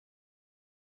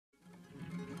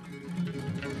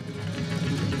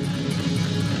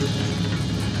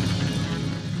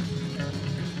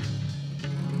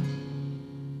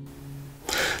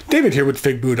David here with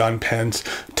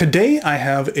figbootonpens. Today I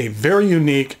have a very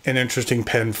unique and interesting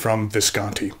pen from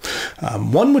Visconti.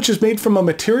 One which is made from a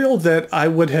material that I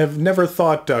would have never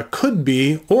thought could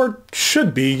be or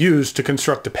should be used to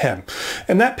construct a pen.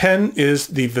 And that pen is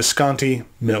the Visconti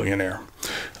Millionaire.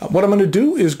 What I'm going to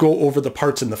do is go over the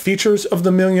parts and the features of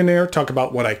the Millionaire, talk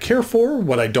about what I care for,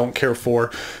 what I don't care for,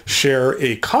 share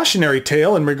a cautionary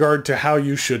tale in regard to how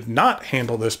you should not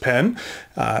handle this pen,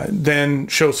 then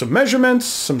show some measurements,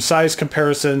 some size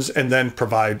comparisons, and then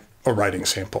provide a writing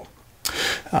sample.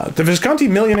 The Visconti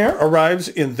Millionaire arrives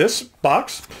in this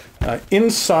box.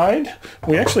 Inside,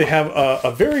 we actually have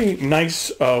a very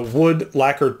nice wood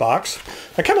lacquered box.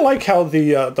 I kind of like how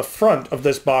the front of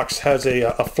this box has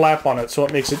a flap on it, so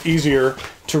it makes it easier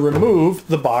to remove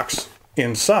the box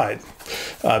inside.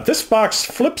 This box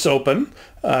flips open,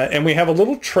 and we have a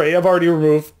little tray. I've already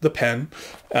removed the pen.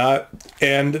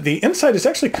 And the inside is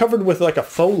actually covered with like a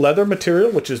faux leather material,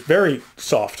 which is very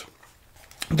soft.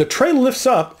 The tray lifts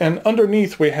up, and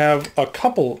underneath we have a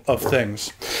couple of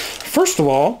things. First of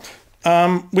all,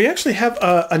 we actually have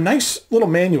a nice little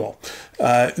manual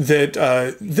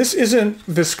this isn't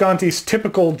Visconti's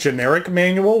typical generic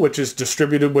manual, which is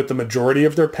distributed with the majority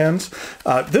of their pens.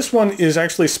 This one is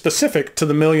actually specific to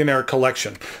the Millionaire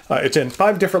collection. It's in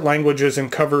 5 different languages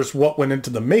and covers what went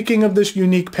into the making of this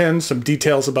unique pen, some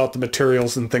details about the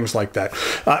materials and things like that.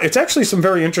 It's actually some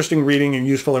very interesting reading and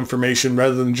useful information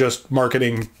rather than just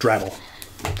marketing drabble.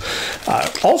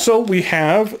 Also, we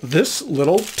have this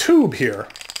little tube here,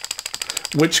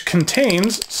 which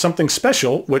contains something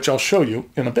special, which I'll show you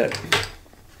in a bit.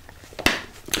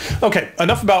 Okay,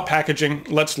 enough about packaging.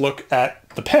 Let's look at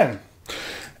the pen.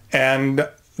 And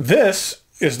this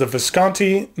is the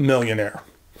Visconti Millionaire.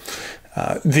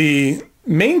 The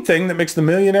main thing that makes the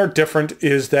Millionaire different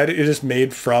is that it is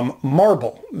made from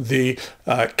marble. The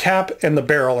cap and the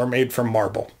barrel are made from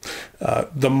marble.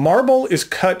 The marble is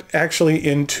cut actually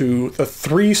into the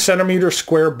 3-centimeter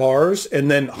square bars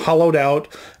and then hollowed out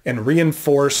and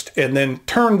reinforced and then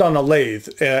turned on a lathe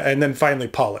and then finally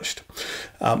polished.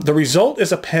 The result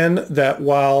is a pen that,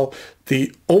 while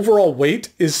the overall weight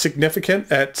is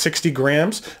significant at 60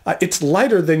 grams, it's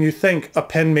lighter than you think a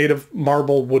pen made of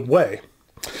marble would weigh.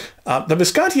 The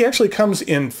Visconti actually comes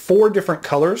in 4 different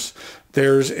colors.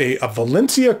 There's a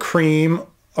Valencia cream,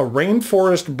 a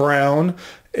rainforest brown,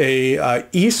 a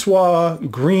Iswa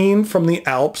green from the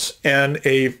Alps, and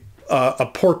a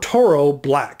Portoro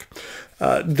black.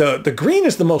 The green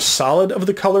is the most solid of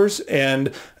the colors,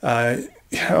 and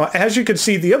as you can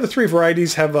see, the other 3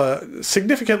 varieties have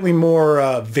significantly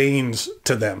more veins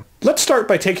to them. Let's start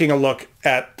by taking a look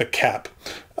at the cap.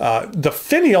 The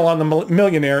finial on the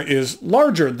Millionaire is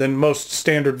larger than most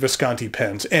standard Visconti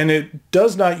pens, and it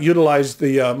does not utilize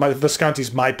the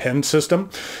Visconti's My Pen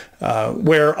system,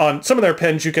 where on some of their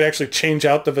pens you could actually change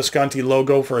out the Visconti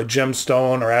logo for a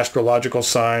gemstone or astrological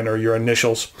sign or your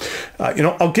initials.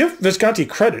 I'll give Visconti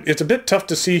credit. It's a bit tough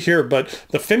to see here, but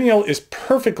the finial is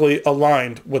perfectly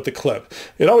aligned with the clip.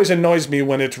 It always annoys me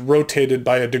when it's rotated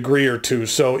by a degree or 2,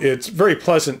 so it's very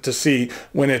pleasant to see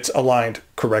when it's aligned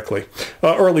correctly,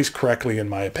 or at least correctly in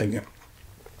my opinion.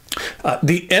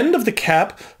 The end of the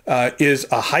cap is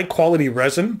a high-quality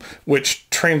resin, which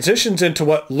transitions into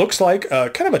what looks like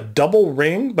kind of a double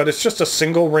ring, but it's just a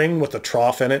single ring with a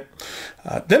trough in it.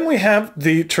 Then we have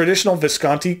the traditional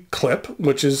Visconti clip,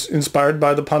 which is inspired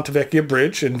by the Ponte Vecchio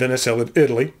Bridge in Venice,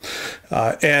 Italy.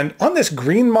 And on this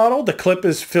green model, the clip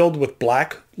is filled with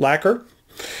black lacquer.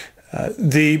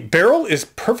 The barrel is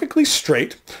perfectly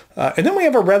straight, and then we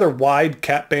have a rather wide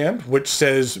cap band which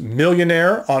says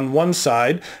Millionaire on one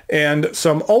side and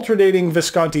some alternating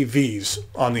Visconti V's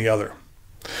on the other.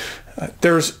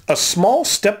 There's a small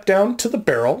step down to the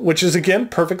barrel, which is again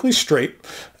perfectly straight,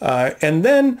 and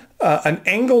then an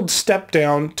angled step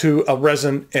down to a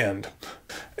resin end.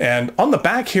 And on the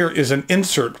back here is an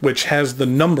insert which has the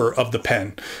number of the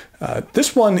pen.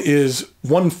 This one is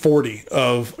 140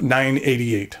 of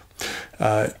 988.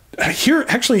 Here,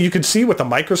 actually, you can see with a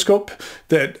microscope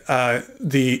that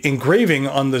the engraving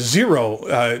on the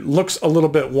 0 looks a little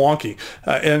bit wonky.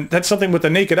 And that's something with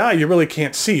the naked eye you really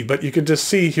can't see, but you can just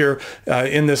see here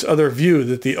in this other view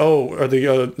that the O or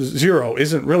the 0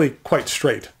 isn't really quite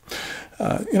straight.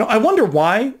 I wonder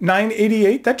why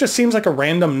 988? That just seems like a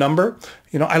random number.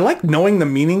 I like knowing the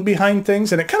meaning behind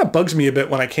things, and it kind of bugs me a bit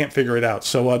when I can't figure it out.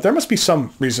 So there must be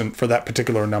some reason for that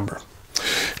particular number.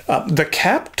 The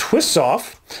cap twists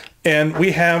off, and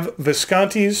we have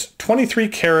Visconti's 23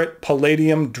 karat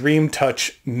Palladium Dream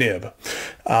Touch nib.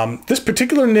 This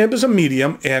particular nib is a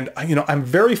medium, and I'm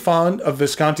very fond of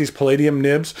Visconti's Palladium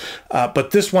nibs,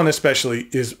 but this one especially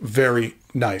is very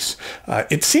nice.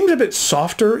 It seems a bit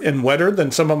softer and wetter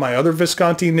than some of my other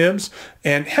Visconti nibs,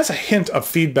 and has a hint of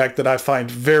feedback that I find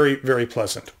very, very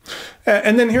pleasant.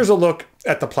 And then here's a look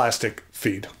at the plastic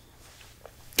feed.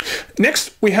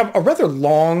 Next, we have a rather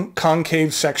long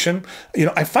concave section.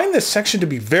 I find this section to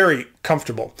be very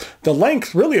comfortable. The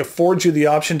length really affords you the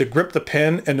option to grip the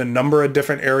pen in a number of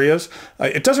different areas.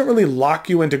 It doesn't really lock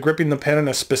you into gripping the pen in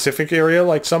a specific area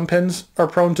like some pens are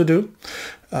prone to do.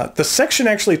 The section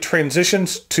actually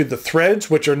transitions to the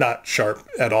threads, which are not sharp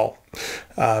at all.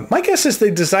 My guess is they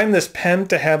designed this pen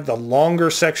to have the longer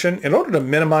section in order to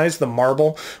minimize the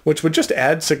marble, which would just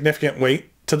add significant weight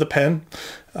to the pen.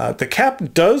 The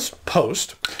cap does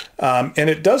post, and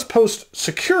it does post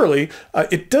securely.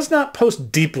 It does not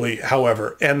post deeply,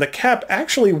 however, and the cap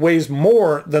actually weighs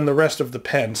more than the rest of the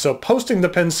pen. So posting the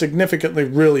pen significantly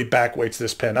really backweights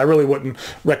this pen. I really wouldn't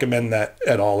recommend that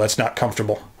at all. That's not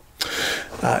comfortable.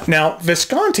 Now,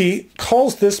 Visconti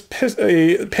calls this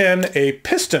pen a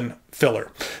piston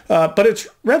filler, but it's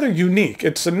rather unique.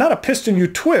 It's not a piston you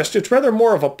twist. It's rather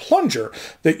more of a plunger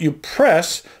that you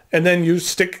press, and then you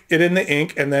stick it in the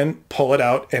ink and then pull it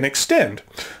out and extend.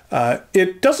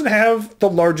 It doesn't have the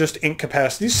largest ink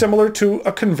capacity, similar to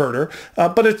a converter,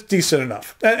 but it's decent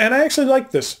enough. And I actually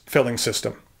like this filling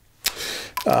system.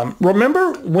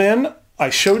 Remember when I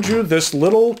showed you this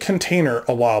little container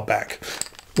a while back?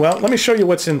 Well, let me show you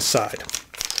what's inside.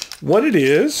 What it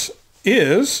is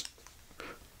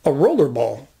a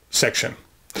rollerball section.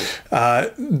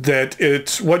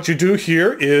 What you do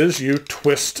here is you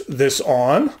twist this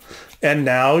on, and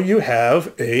now you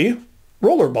have a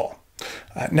rollerball.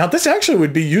 Now, this actually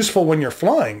would be useful when you're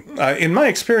flying. In my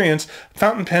experience,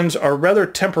 fountain pens are rather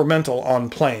temperamental on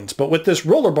planes, but with this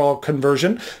rollerball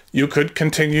conversion, you could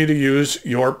continue to use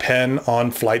your pen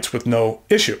on flights with no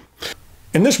issue.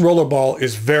 And this rollerball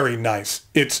is very nice.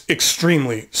 It's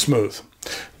extremely smooth.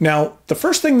 Now, the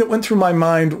first thing that went through my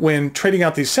mind when trading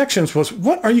out these sections was,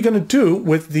 what are you going to do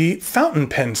with the fountain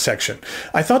pen section?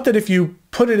 I thought that if you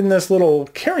put it in this little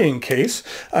carrying case,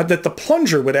 that the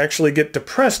plunger would actually get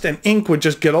depressed and ink would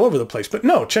just get all over the place. But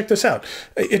no, check this out.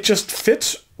 It just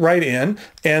fits right in,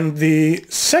 and the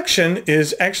section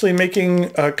is actually making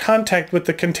contact with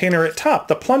the container at top.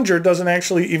 The plunger doesn't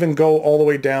actually even go all the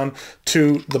way down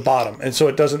to the bottom, and so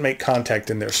it doesn't make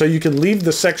contact in there. So you can leave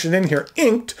the section in here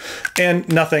inked, and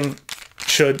nothing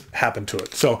should happen to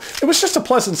it. So it was just a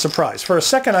pleasant surprise. For a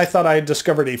second, I thought I had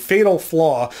discovered a fatal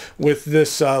flaw with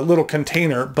this little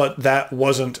container, but that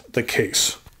wasn't the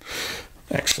case.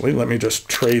 Actually, let me just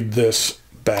trade this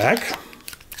back.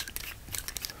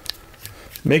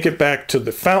 Make it back to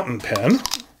the fountain pen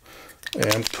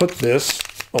and put this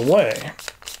away.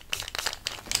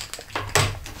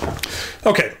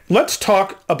 Okay, let's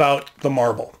talk about the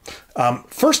marble.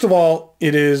 First of all,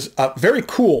 it is very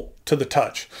cool to the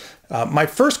touch. My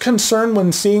first concern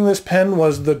when seeing this pen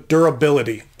was the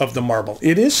durability of the marble.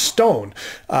 It is stone,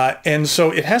 and so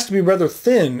it has to be rather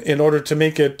thin in order to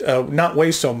make it not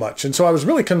weigh so much. And so I was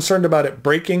really concerned about it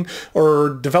breaking or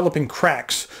developing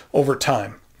cracks over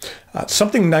time.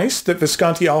 Something nice that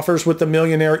Visconti offers with the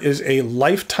Millionaire is a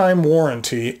lifetime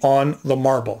warranty on the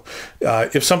marble.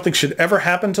 If something should ever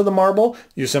happen to the marble,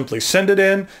 you simply send it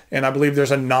in, and I believe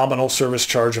there's a nominal service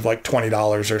charge of like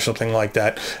 $20 or something like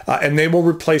that, and they will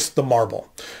replace the marble.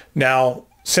 Now,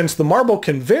 since the marble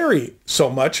can vary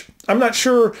so much, I'm not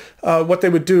sure what they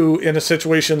would do in a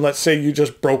situation, let's say you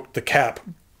just broke the cap.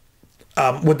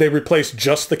 Would they replace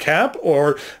just the cap,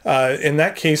 or in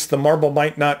that case the marble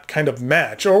might not kind of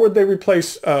match, or would they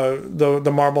replace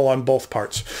the marble on both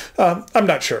parts? I'm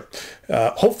not sure.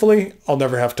 Hopefully I'll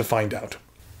never have to find out.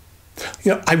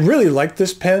 I really like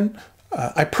this pen.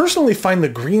 I personally find the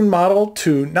green model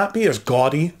to not be as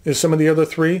gaudy as some of the other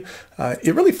three.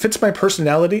 It really fits my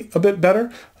personality a bit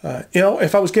better.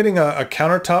 If I was getting a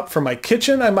countertop for my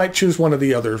kitchen, I might choose one of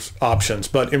the other options,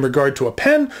 but in regard to a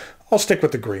pen, I'll stick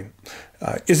with the green.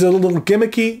 Is it a little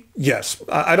gimmicky? Yes.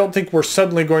 I don't think we're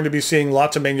suddenly going to be seeing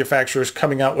lots of manufacturers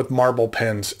coming out with marble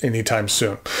pens anytime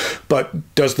soon.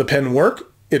 But does the pen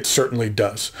work? It certainly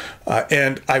does.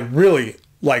 And I really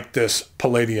like this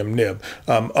Palladium nib.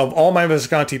 Of all my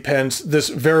Visconti pens, this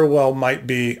very well might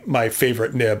be my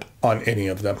favorite nib on any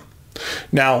of them.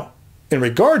 Now, in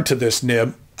regard to this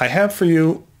nib, I have for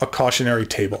you a cautionary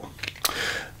table.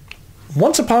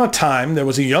 Once upon a time, there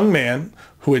was a young man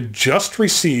who had just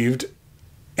received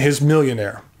his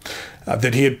Millionaire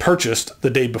that he had purchased the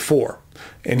day before.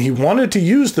 and he wanted to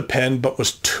use the pen but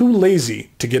was too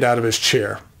lazy to get out of his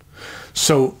chair.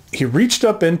 So he reached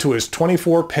up into his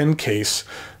 24 pen case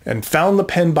and found the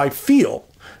pen by feel,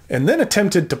 and then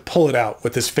attempted to pull it out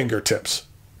with his fingertips.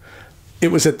 It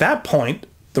was at that point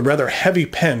the rather heavy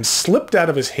pen slipped out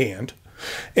of his hand,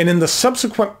 and in the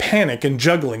subsequent panic and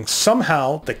juggling,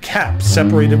 somehow the cap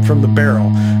separated from the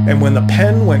barrel, and when the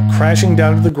pen went crashing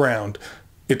down to the ground,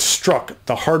 it struck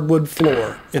the hardwood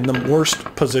floor in the worst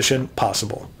position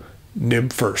possible,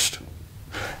 nib first.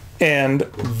 And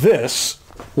this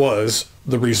was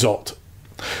the result.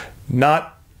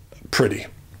 Not pretty.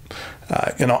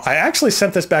 I actually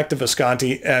sent this back to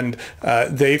Visconti, and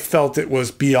they felt it was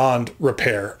beyond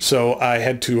repair. So I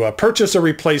had to purchase a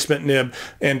replacement nib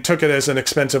and took it as an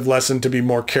expensive lesson to be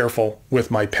more careful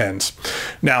with my pens.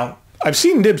 Now, I've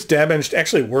seen nibs damaged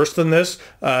actually worse than this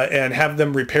and have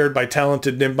them repaired by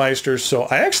talented nib meisters. So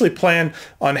I actually plan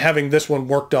on having this one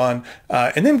worked on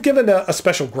and then give it a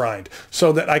special grind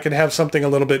so that I can have something a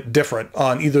little bit different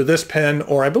on either this pen,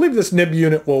 or I believe this nib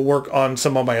unit will work on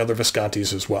some of my other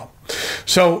Viscontis as well.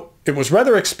 So it was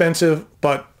rather expensive,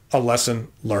 but a lesson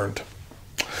learned.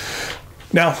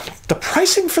 Now, the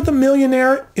pricing for the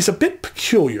Millionaire is a bit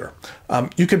peculiar.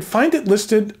 You can find it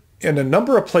listed in a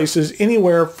number of places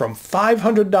anywhere from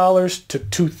 $500 to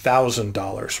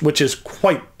 $2,000, which is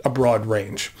quite a broad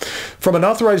range. From an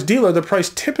authorized dealer, the price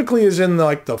typically is in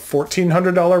like the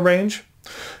 $1,400 range.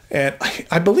 And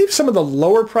I believe some of the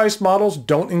lower priced models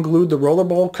don't include the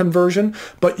rollerball conversion,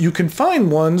 but you can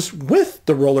find ones with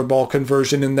the rollerball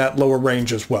conversion in that lower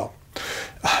range as well.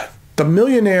 The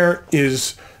Millionaire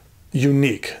is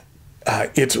unique.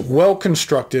 It's well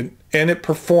constructed and it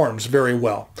performs very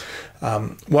well.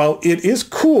 While it is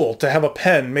cool to have a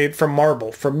pen made from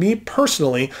marble, for me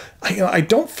personally, I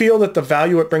don't feel that the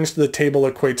value it brings to the table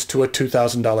equates to a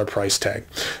 $2,000 price tag,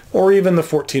 or even the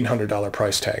 $1,400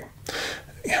 price tag.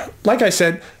 Like I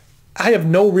said, I have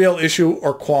no real issue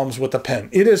or qualms with the pen.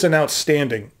 It is an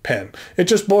outstanding pen. It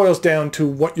just boils down to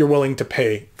what you're willing to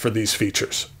pay for these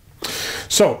features.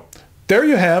 So there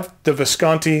you have the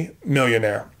Visconti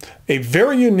Millionaire, a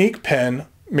very unique pen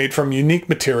made from unique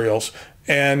materials.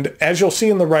 And as you'll see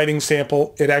in the writing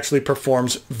sample, it actually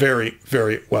performs very,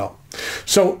 very well.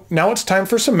 So now it's time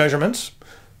for some measurements,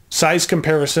 size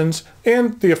comparisons,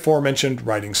 and the aforementioned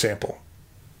writing sample.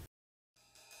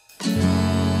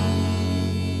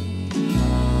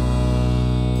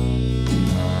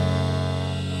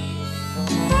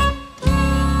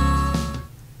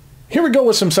 Here we go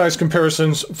with some size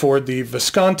comparisons for the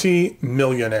Visconti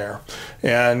Millionaire,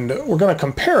 and we're going to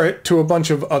compare it to a bunch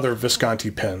of other Visconti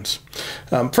pens.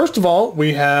 First of all,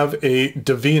 we have a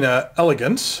Divina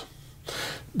Elegance.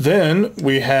 Then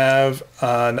we have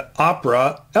an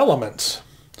Opera Elements.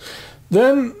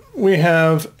 Then we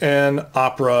have an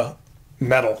Opera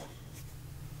Metal.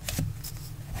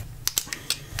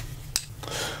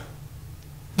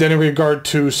 Then in regard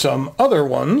to some other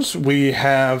ones, we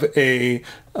have a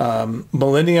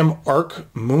Millennium Arc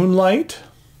Moonlight.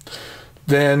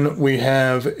 Then we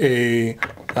have a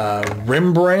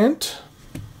Rembrandt.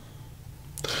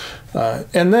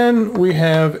 And then we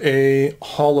have a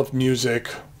Hall of Music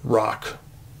Rock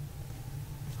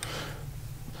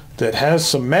that has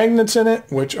some magnets in it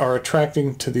which are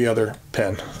attracting to the other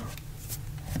pen.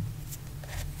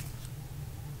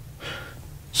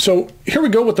 So here we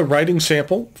go with the writing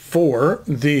sample for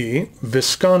the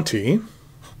Visconti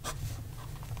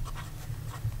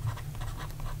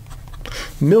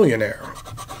Millionaire.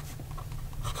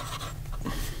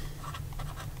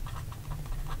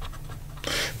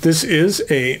 This is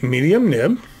a medium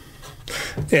nib,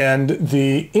 and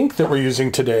the ink that we're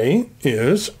using today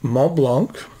is Mont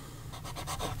Blanc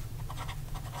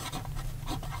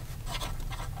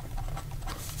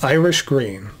Irish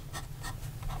Green.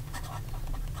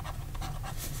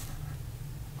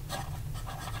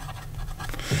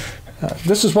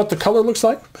 This is what the color looks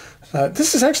like.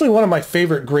 This is actually one of my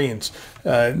favorite greens.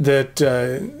 It's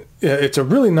a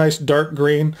really nice dark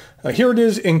green. Here it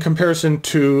is in comparison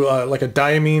to like a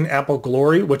Diamine Apple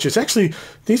Glory, which is actually,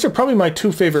 these are probably my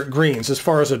two favorite greens as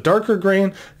far as a darker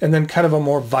green and then kind of a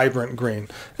more vibrant green.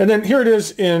 And then here it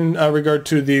is in regard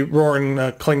to the Roaring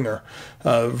Klingner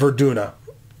Verdura.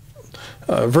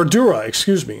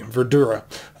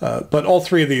 But all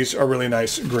three of these are really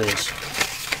nice greens.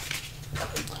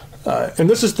 And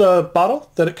this is the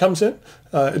bottle that it comes in.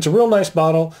 It's a real nice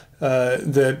bottle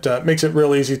that makes it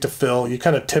real easy to fill. You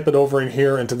kind of tip it over in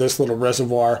here into this little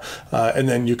reservoir, and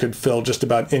then you could fill just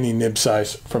about any nib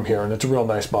size from here, and it's a real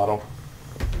nice bottle.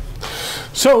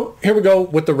 So here we go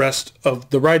with the rest of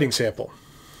the writing sample.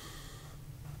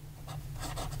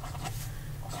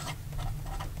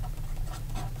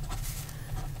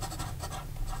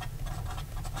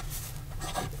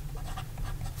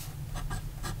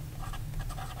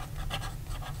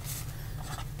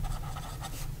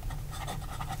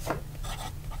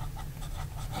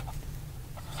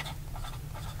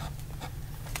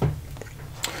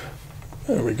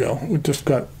 There we go. We just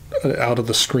got out of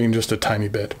the screen just a tiny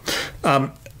bit.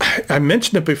 I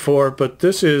mentioned it before, but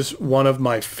this is one of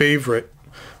my favorite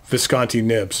Visconti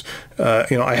nibs.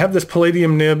 I have this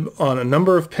palladium nib on a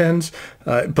number of pens,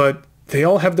 but they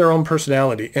all have their own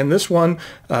personality. And this one,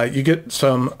 you get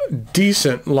some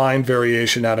decent line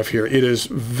variation out of here. It is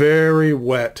very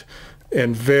wet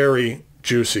and very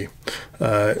juicy.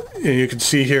 And you can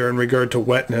see here in regard to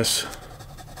wetness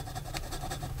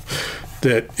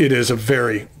that it is a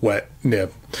very wet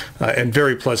nib and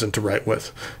very pleasant to write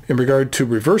with. In regard to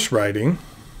reverse writing,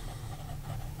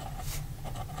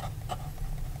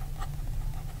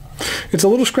 it's a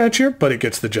little scratchier, but it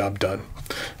gets the job done.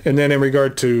 And then in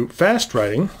regard to fast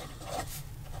writing,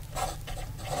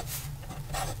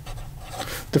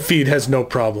 the feed has no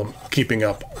problem keeping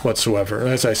up whatsoever. And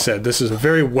as I said, this is a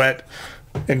very wet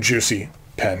and juicy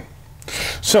pen.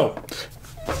 So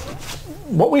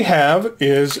what we have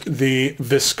is the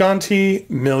Visconti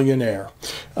Millionaire.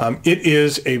 It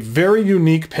is a very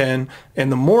unique pen, and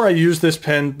the more I use this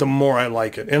pen, the more I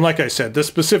like it. And like I said, this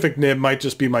specific nib might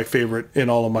just be my favorite in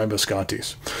all of my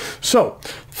Viscontis. So,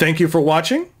 thank you for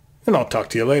watching, and I'll talk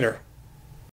to you later.